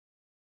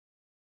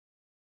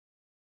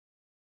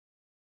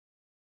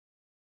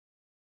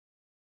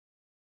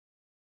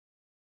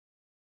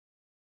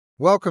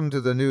Welcome to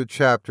the new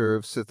chapter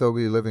of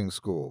Seithogei Living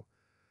School.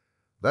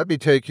 Let me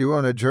take you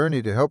on a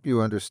journey to help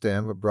you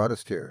understand what brought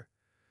us here.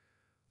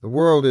 The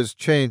world is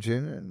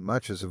changing and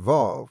much has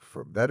evolved,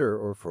 for better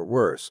or for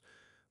worse,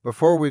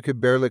 before we could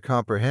barely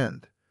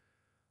comprehend.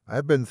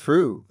 I've been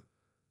through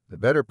the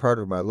better part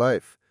of my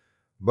life,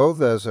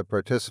 both as a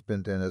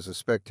participant and as a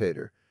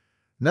spectator,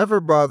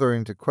 never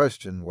bothering to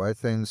question why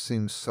things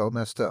seem so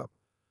messed up,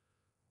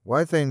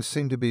 why things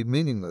seem to be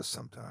meaningless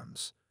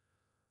sometimes.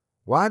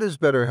 Why does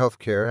better health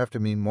care have to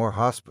mean more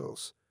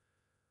hospitals?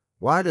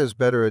 Why does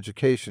better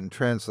education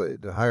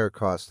translate to higher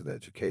cost of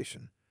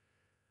education?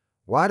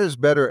 Why does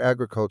better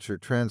agriculture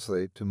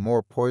translate to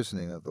more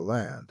poisoning of the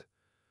land?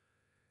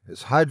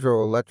 Is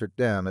hydroelectric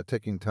dam a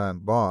ticking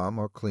time bomb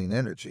or clean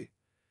energy?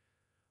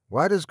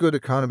 Why does good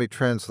economy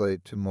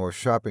translate to more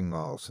shopping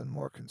malls and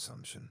more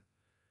consumption?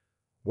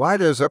 Why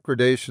does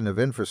upgradation of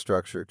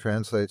infrastructure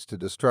translates to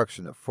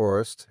destruction of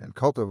forest and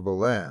cultivable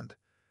land?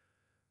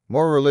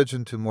 More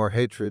religion to more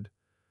hatred?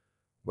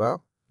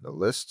 Well, the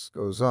list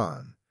goes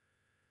on.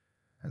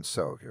 And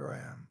so here I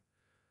am.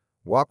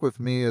 Walk with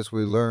me as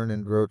we learn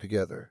and grow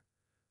together.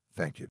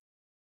 Thank you.